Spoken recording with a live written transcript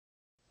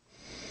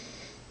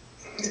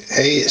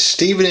Hey, it's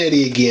Steve and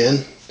Eddie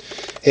again,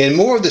 and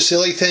more of the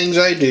silly things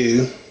I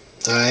do.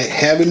 I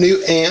have a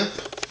new amp.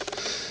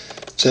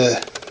 It's a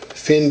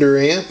Fender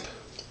amp.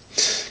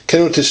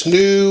 Came with this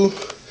new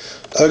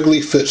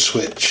ugly foot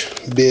switch,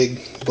 big,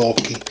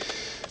 bulky.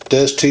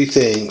 Does two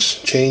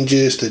things.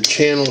 Changes the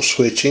channel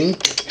switching.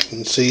 You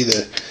can see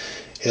the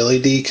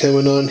LED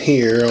coming on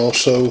here.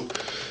 Also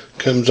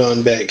comes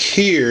on back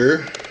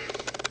here.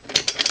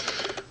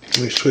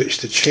 We switch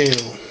the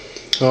channel.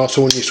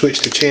 Also, when you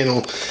switch the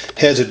channel,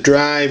 has a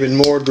drive and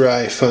more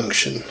drive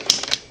function.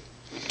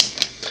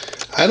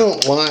 I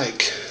don't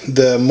like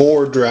the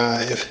more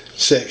drive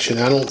section.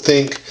 I don't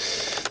think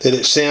that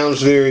it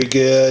sounds very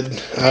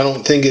good. I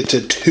don't think it's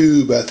a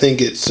tube. I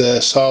think it's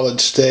a solid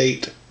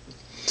state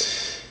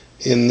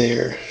in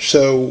there.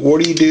 So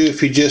what do you do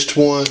if you just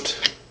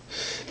want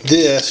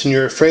this and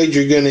you're afraid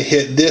you're going to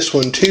hit this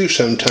one too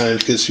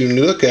sometimes, because when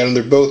you look at them,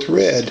 they're both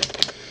red.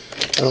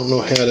 I don't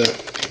know how to.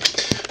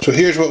 So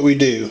here's what we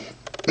do.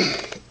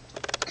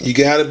 You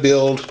got to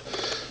build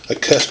a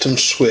custom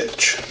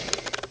switch.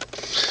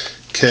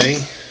 Okay,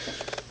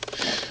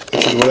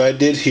 which is what I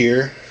did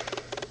here.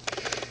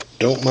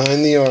 Don't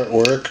mind the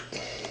artwork.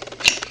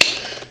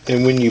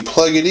 And when you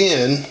plug it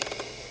in,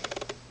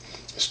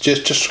 it's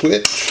just a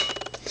switch.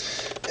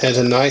 Has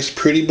a nice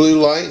pretty blue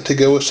light to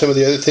go with some of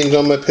the other things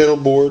on my pedal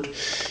board.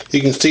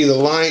 You can see the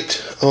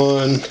light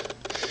on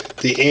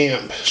the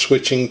amp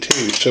switching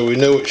too, so we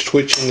know it's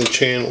switching the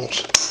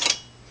channels.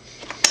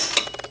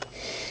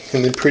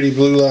 And the pretty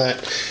blue light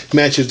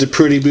matches the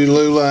pretty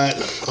blue light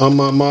on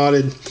my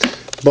modded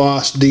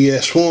Boss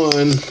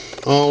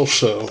DS1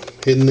 also.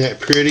 Isn't that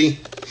pretty?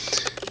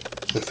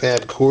 The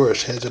Fab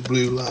Chorus has a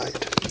blue light.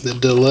 The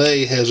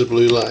Delay has a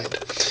blue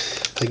light.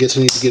 I guess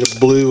I need to get a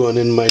blue one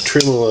in my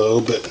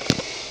tremolo, but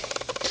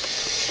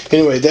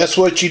anyway, that's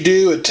what you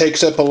do. It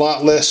takes up a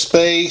lot less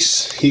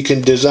space. You can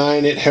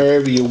design it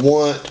however you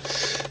want.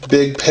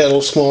 Big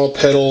pedal, small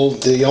pedal.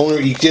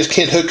 You just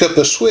can't hook up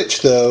a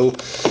switch though.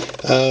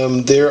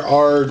 There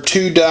are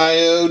two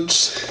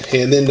diodes,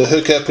 and then to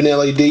hook up an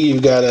LED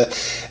you've got to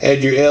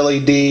add your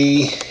LED,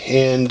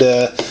 and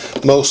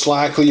most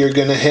likely you're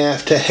going to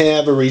have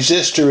a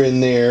resistor in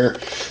there.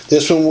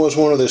 This one was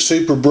one of the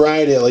super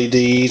bright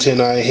LEDs,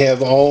 and I have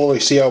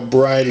see how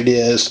bright it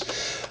is.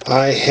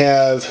 I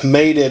have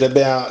made it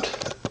about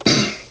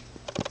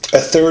a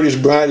third as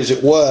bright as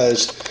it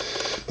was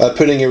by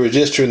putting a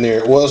resistor in there.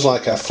 It was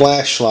like a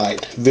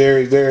flashlight,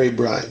 very, very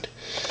bright.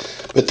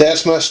 But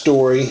that's my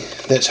story.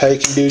 That's how you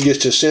can do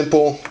just a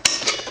simple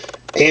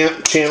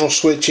amp channel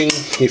switching.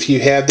 If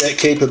you have that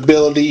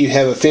capability, you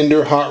have a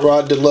Fender Hot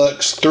Rod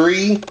Deluxe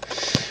 3.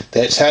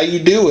 That's how you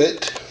do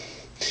it.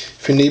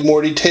 If you need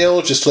more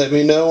details, just let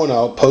me know and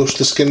I'll post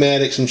the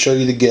schematics and show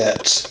you the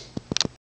guts.